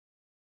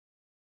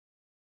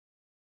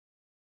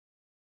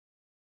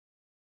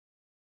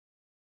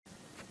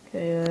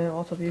Okay,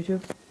 what's up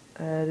YouTube?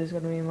 This is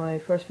going to be my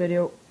first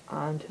video,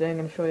 and today I'm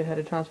going to show you how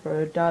to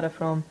transfer data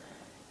from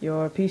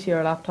your PC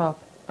or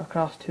laptop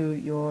across to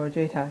your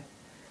Jtag.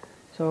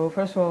 So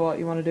first of all, what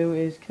you want to do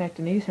is connect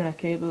an Ethernet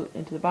cable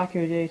into the back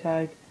of your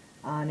Jtag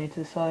and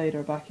into the side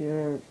or back of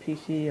your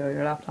PC or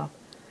your laptop.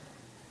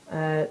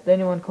 Then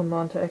you want to come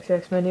on to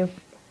XX menu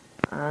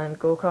and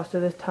go across to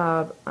this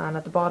tab, and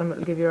at the bottom it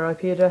will give you your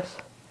IP address.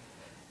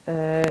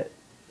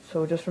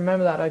 So just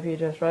remember that IP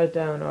address, write it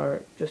down,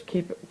 or just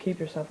keep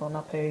yourself on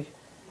that page.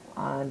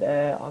 And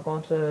I'll go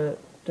onto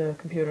the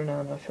computer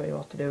now and I'll show you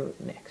what to do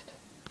next.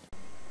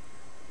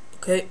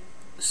 Okay,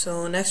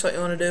 so next what you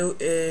want to do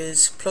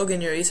is plug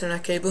in your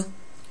Ethernet cable,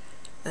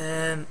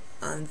 and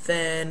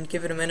then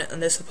give it a minute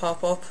and this will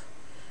pop up.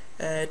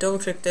 Double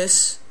click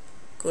this,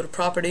 go to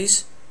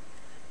Properties,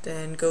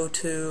 then go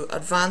to the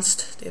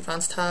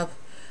Advanced tab,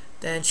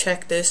 then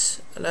check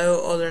this, allow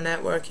other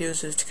network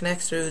users to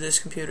connect through this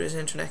computer's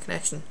internet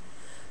connection.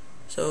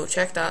 So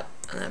check that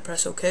and then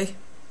press OK.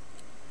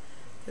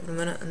 Give it a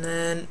minute and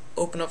then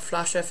open up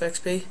Flash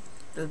FXP.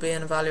 It'll be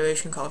an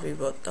evaluation copy,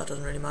 but that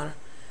doesn't really matter.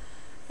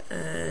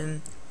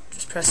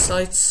 Just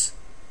press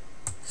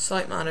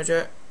Site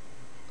Manager.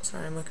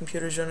 Sorry, my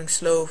computer's running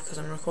slow because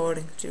I'm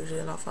recording. It's usually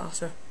a lot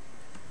faster.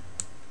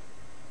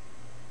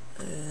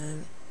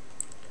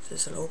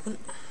 This will open.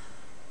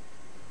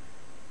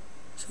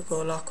 So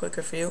go a lot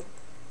quicker for you.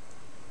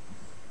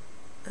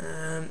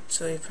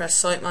 So you press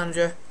Site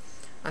Manager,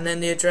 and then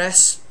the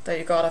address that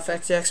you got off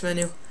XX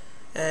menu,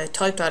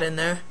 type that in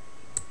there,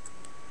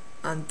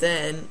 and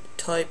then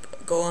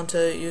go onto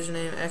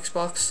username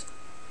Xbox,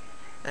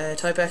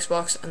 type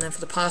Xbox, and then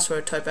for the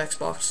password type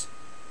Xbox,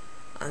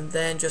 and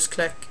then just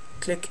click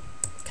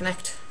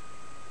connect.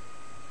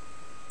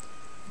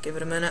 Give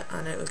it a minute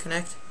and it will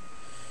connect,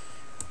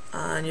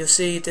 and you'll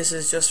see this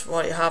is just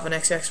what you have in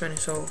XX menu.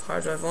 So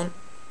hard drive 1,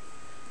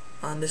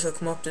 and this will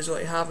come up. This is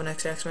what you have in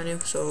XX menu.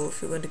 So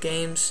if you go into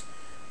games,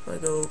 I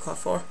go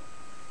COD4,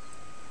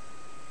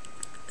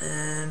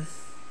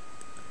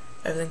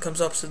 everything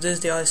comes up. So this is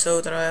the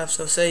ISO that I have.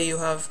 So say you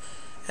have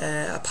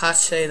a patch,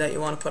 say, that you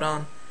want to put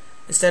on.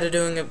 Instead of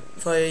doing it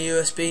via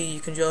USB, you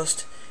can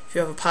just, if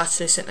you have a patch,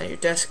 say, sitting at your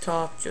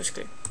desktop, just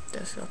click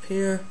desktop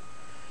here,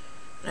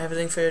 and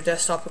everything for your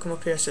desktop will come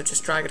up here. So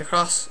just drag it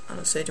across, and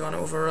it'll say, do you want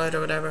to override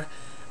or whatever,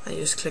 and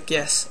you just click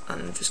yes,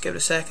 and just give it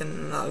a second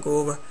and that'll go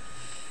over.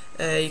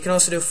 You can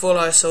also do full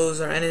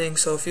ISOs or anything.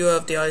 So if you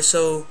have the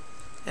ISO,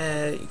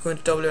 you go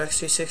into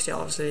WX360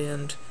 obviously,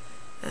 and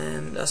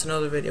that's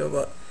another video,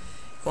 but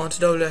go onto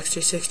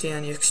WX360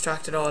 and you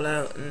extract it all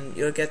out, and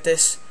you'll get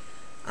this,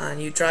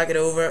 and you drag it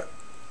over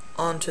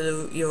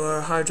onto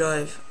your hard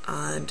drive,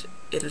 and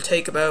it'll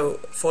take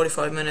about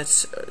 45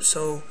 minutes or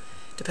so,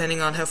 depending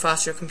on how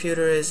fast your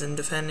computer is and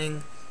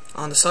depending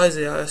on the size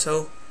of the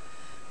ISO,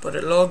 but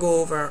it'll all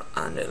go over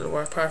and it'll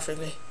work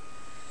perfectly.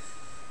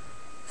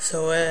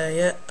 So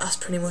yeah, that's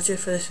pretty much it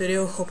for this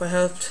video. Hope I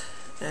helped.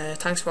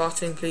 Thanks for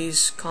watching.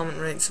 Please comment,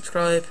 rate and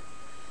subscribe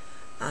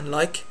and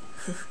like.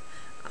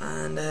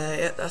 And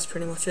yeah, that's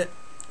pretty much it.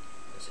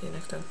 See you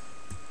next time.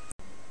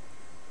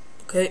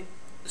 Okay,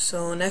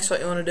 so next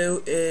what you want to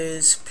do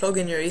is plug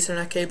in your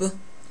Ethernet cable,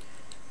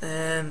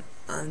 and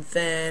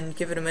then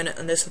give it a minute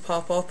and this will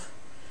pop up.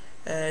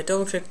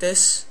 Double click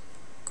this,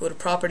 go to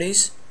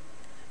Properties,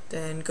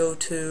 then go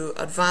to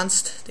the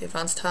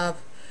Advanced tab,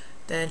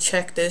 then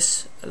check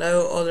this,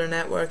 allow other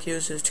network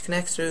users to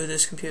connect through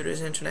this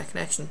computer's internet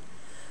connection.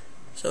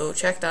 So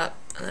check that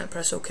and then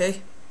press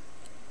OK.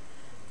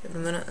 Give it a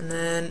minute and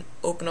then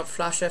open up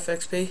Flash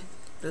FXP.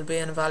 It'll be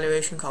an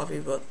evaluation copy,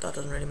 but that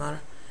doesn't really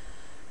matter.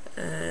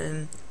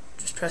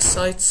 Just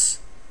press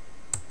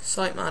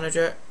Site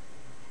Manager.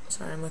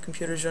 Sorry, my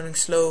computer's running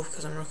slow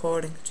because I'm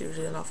recording. It's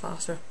usually a lot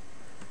faster.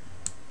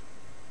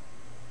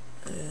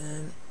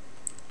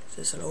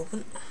 This will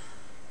open.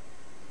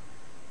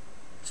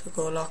 So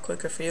go a lot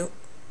quicker for you.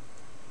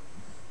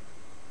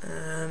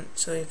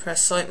 So you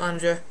press Site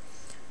Manager,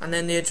 and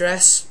then the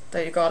address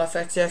that you got off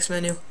XX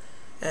menu,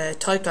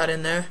 type that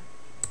in there,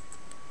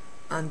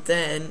 and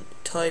then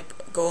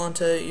go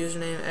onto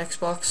username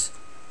Xbox,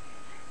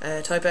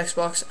 type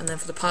Xbox, and then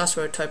for the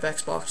password type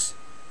Xbox,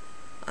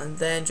 and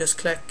then just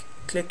click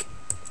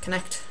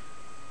connect.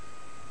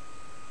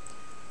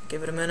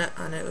 Give it a minute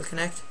and it will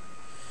connect,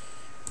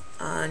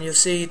 and you'll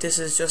see this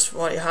is just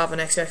what you have in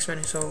XX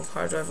menu. So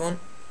hard drive 1,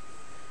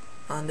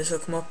 and this will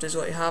come up. This is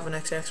what you have in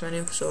XX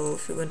menu. So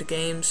if you go into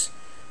games,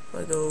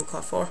 I go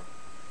COD4,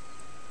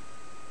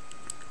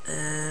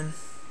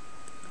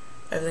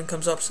 everything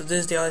comes up. So this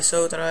is the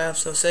ISO that I have.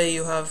 So say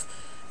you have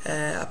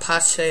a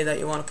patch, say, that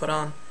you want to put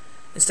on.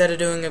 Instead of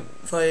doing it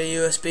via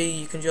USB,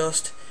 you can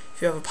just,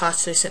 if you have a patch,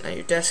 say, sitting at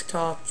your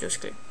desktop, just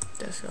click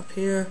desktop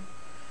here,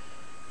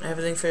 and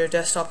everything for your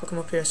desktop will come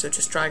up here. So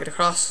just drag it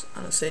across,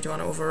 and it'll say, do you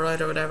want to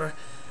override or whatever,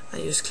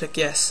 and you just click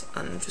yes,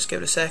 and just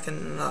give it a second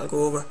and that'll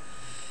go over.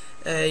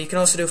 You can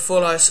also do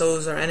full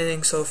ISOs or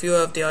anything. So if you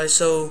have the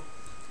ISO,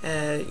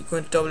 you go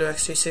into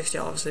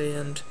WX360 obviously,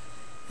 and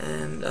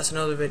that's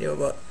another video,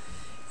 but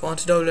go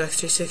onto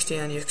WX360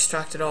 and you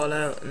extract it all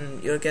out,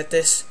 and you'll get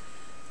this,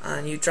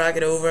 and you drag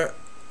it over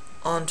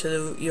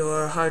onto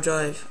your hard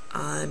drive,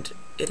 and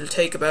it'll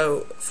take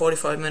about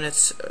 45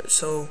 minutes or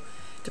so,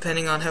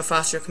 depending on how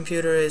fast your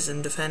computer is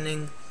and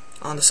depending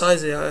on the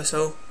size of the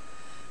ISO,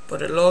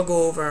 but it'll all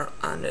go over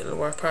and it'll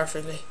work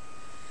perfectly.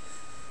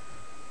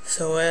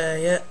 So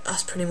yeah,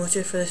 that's pretty much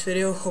it for this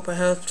video. Hope I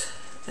helped.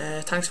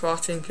 Thanks for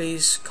watching.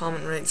 Please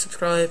comment, rate and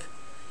subscribe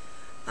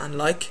and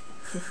like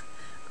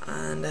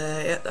and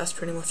yeah, that's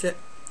pretty much it.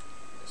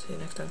 See you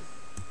next time.